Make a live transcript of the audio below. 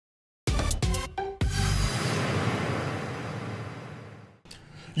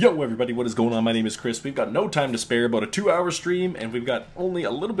Yo everybody, what is going on? My name is Chris. We've got no time to spare, about a 2-hour stream, and we've got only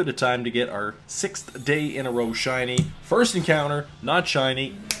a little bit of time to get our 6th day in a row shiny. First encounter, not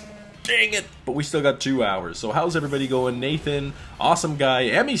shiny. Dang it! But we still got 2 hours. So how's everybody going? Nathan, awesome guy,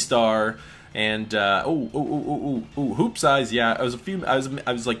 Emmy Star, and Hoop Size. Yeah, I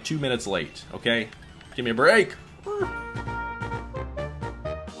was like 2 minutes late. Okay, give me a break.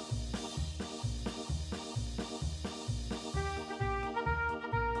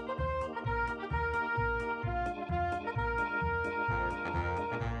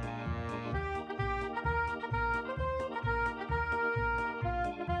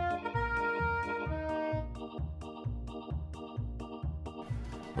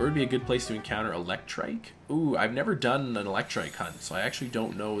 Where would be a good place to encounter Electrike? Ooh, I've never done an Electrike hunt, so I actually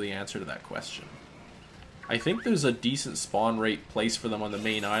don't know the answer to that question. I think there's a decent spawn rate place for them on the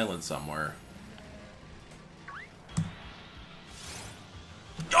main island somewhere.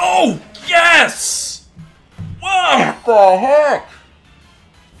 Oh, yes! What the heck?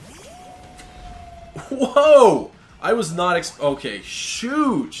 Whoa! I was not okay,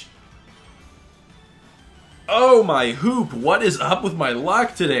 shoot! Oh my hoop, what is up with my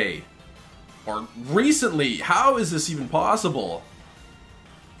luck today? Or recently, how is this even possible?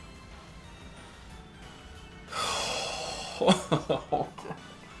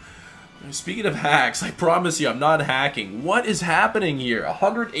 Speaking of hacks, I promise you I'm not hacking. What is happening here?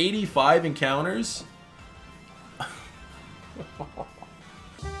 185 encounters?